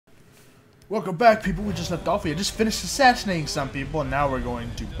Welcome back, people. We just left off. We just finished assassinating some people, and now we're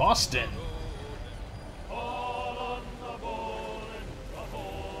going to Boston.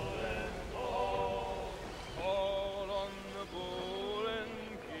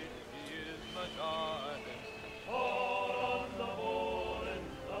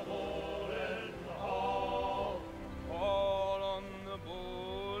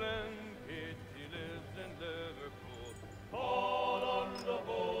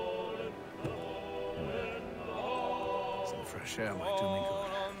 Fresh air might do me good.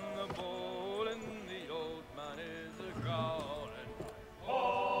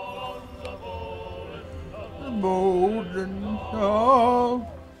 Bowden, oh,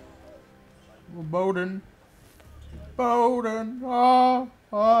 Bowden, Bowden, oh,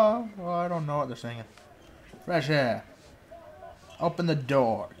 I don't know what they're singing. Fresh air. Open the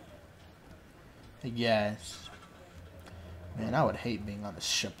door. I guess. Man, I would hate being on a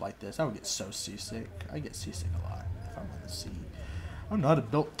ship like this. I would get so seasick. I get seasick a lot if I'm on the sea. I'm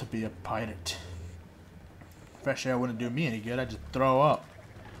not built to be a pirate. Fresh air wouldn't do me any good. I'd just throw up.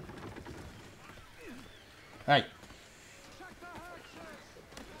 Hey.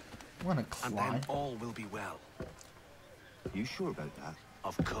 I want to climb. And then all will be well. You sure about that?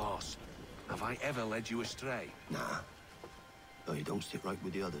 Of course. Have I ever led you astray? Nah. Though you don't sit right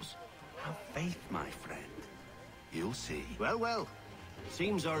with the others. Have faith, my friend. You'll see. Well, well.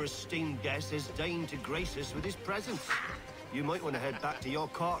 Seems our esteemed guest has deigned to grace us with his presence. You might want to head back to your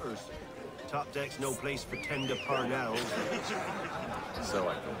quarters. Top deck's no place for tender parnells. So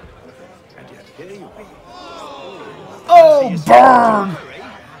I thought. And yet here you be. Oh, burn!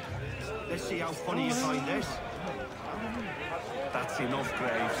 Let's see how funny you find this. That's enough,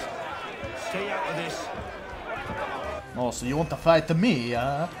 Graves. Stay out of this. Oh, so you want to fight to me,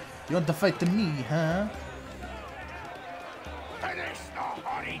 huh? You want to fight to me, huh? Finish the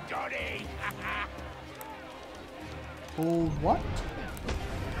hotty-dotty! Oh, what?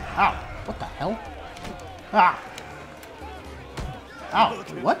 Ow! What the hell? Ah! Ow!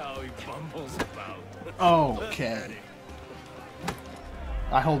 What? Okay.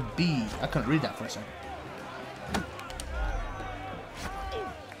 I hold B. I couldn't read that for a second.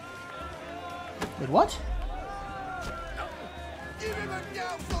 Wait, what?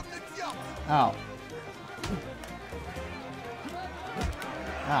 Ow.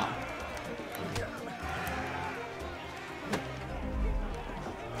 Ow.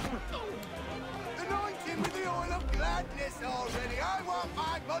 Anoint him with the oil of gladness already. I want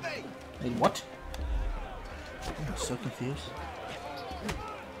my money. Wait, what? I'm so confused.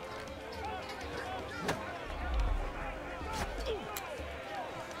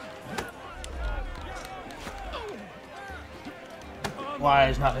 Why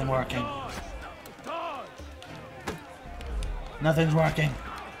is nothing working? Nothing's working.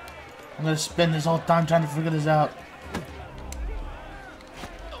 I'm gonna spend this whole time trying to figure this out.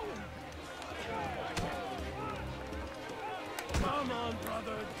 Come on,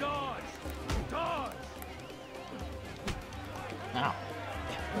 brother. Dodge. Dodge. Ow.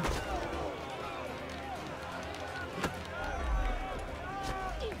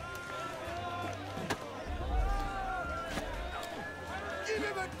 Give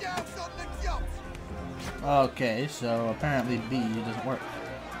him a douse on the jump. Okay, so apparently B doesn't work.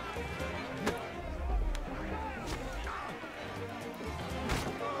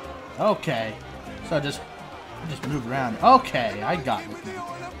 Okay, so just move around. Okay, I got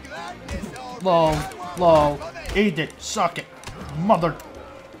it. Lol, lol, eat it, suck it, mother.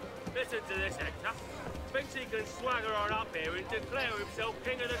 Listen to this, Hector. Thinks he can swagger on up here and declare himself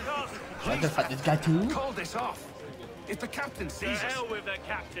king of the castle. Should I go fight this guy too? Call this off. If the captain To sees us... hell with the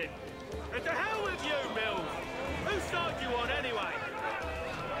captain. And to hell with you, Mills. Whose side you on anyway?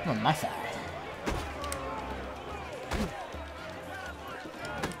 I'm on my side.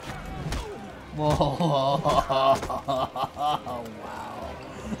 Whoa! Wow.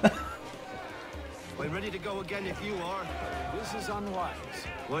 We're ready to go again if you are. This is unwise.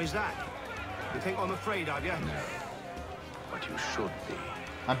 Why is that? You think I'm afraid of you? No. But you should be.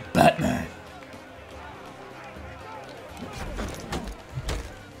 I'm Batman.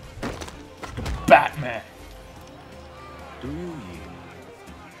 Batman. Do you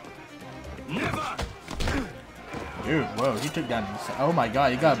yield? Never! Dude, whoa, he took down. Oh my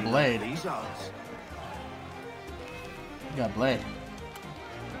god, he got a blade. These odds. He got a blade.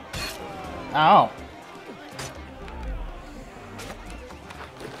 Ow.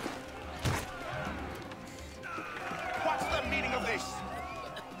 What's the meaning of this?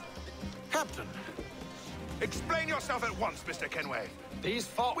 Captain! Explain yourself at once, Mr. Kenway. These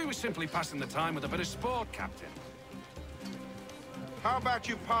thought we were simply passing the time with a bit of sport, Captain. How about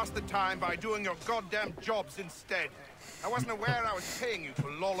you pass the time by doing your goddamn jobs instead? I wasn't aware I was paying you to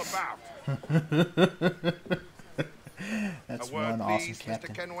loll about. That's A word, one awesome please,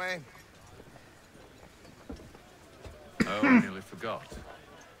 captain. Mr. Kenway. Oh, I nearly forgot.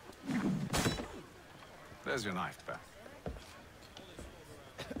 There's your knife, Beth.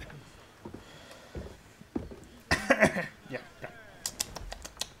 Yeah.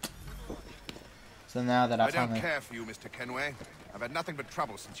 So now that I I don't finally... care for you, Mr. Kenway. I've had nothing but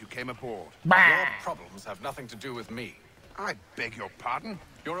trouble since you came aboard. Your problems have nothing to do with me. I beg your pardon?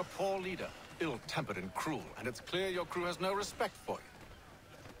 You're a poor leader, ill-tempered and cruel, and it's clear your crew has no respect for you.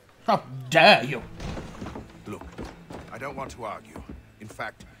 How dare you? Look, I don't want to argue. In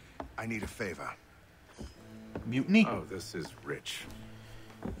fact, I need a favor. Mutiny? Oh, this is rich.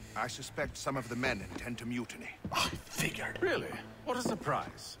 I suspect some of the men intend to mutiny. I figured. Really? What a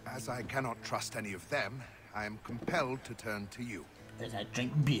surprise. As I cannot trust any of them, I am compelled to turn to you. As I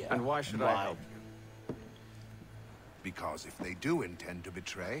drink beer. And why should I help you? Because if they do intend to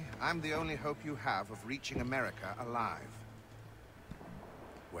betray, I'm the only hope you have of reaching America alive.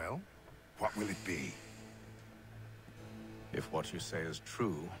 Well, what will it be? If what you say is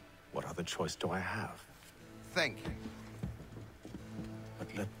true, what other choice do I have? Thank you. But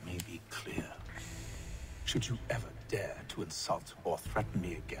let me be clear. Should you ever dare to insult or threaten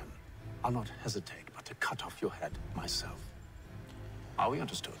me again, I'll not hesitate but to cut off your head myself. Are we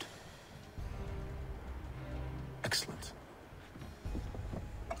understood? Excellent.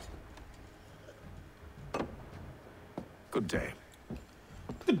 Good day.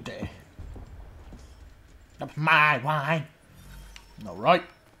 Good day. That's my wine. All right.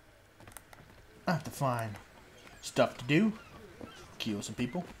 I have to find stuff to do. Kill some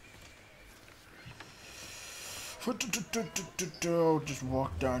people. Just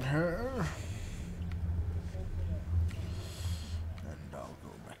walk down here. And I'll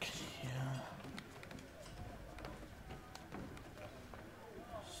go back here.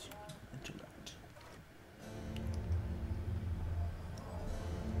 Intellect.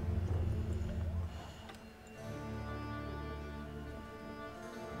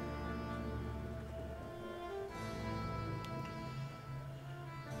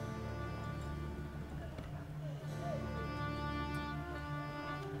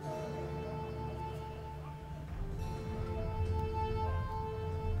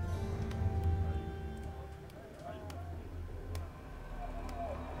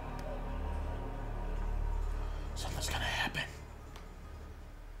 Something's gonna happen.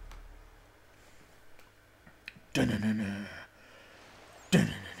 Dun-dun-dun-dun.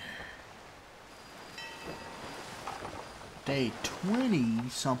 Dun-dun-dun-dun. Day 20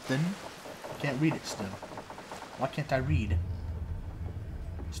 something. Can't read it still. Why can't I read?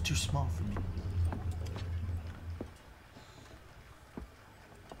 It's too small for me.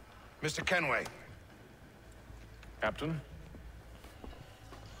 Mr. Kenway, Captain?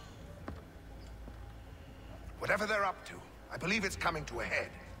 whatever they're up to, I believe it's coming to a head.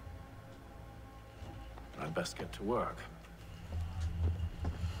 I'd best get to work.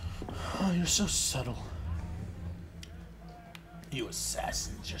 Oh, you're so subtle. You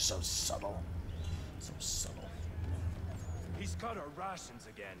assassins, you're so subtle. So subtle. He's cut our rations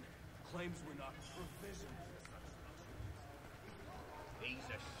again. Claims we're not provisioned. He's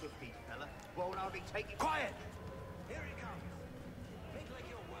a shifty fella. Won't hardly take it. Quiet! Here he comes. Make like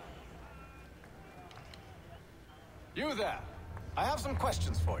you're well. You there! I have some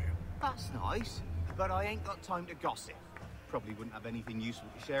questions for you. That's nice, but I ain't got time to gossip. Probably wouldn't have anything useful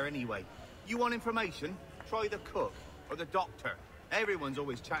to share anyway. You want information? Try the cook or the doctor. Everyone's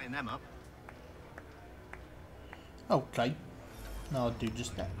always chatting them up. Okay. No, I'll do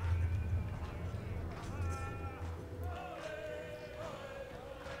just that.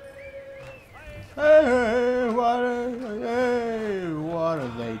 Hey, what are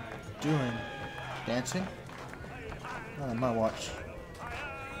they doing? Dancing? Not on my watch.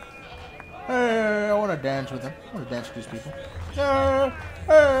 Hey, I want to dance with them. I want to dance with these people. Yeah,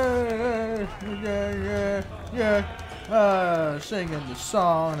 hey, yeah. Singing the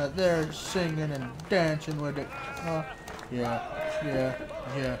song that they're singing and dancing with it. Yeah.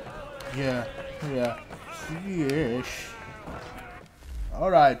 Yes.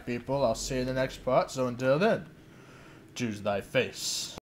 Alright, people, I'll see you in the next part, so until then, choose thy face.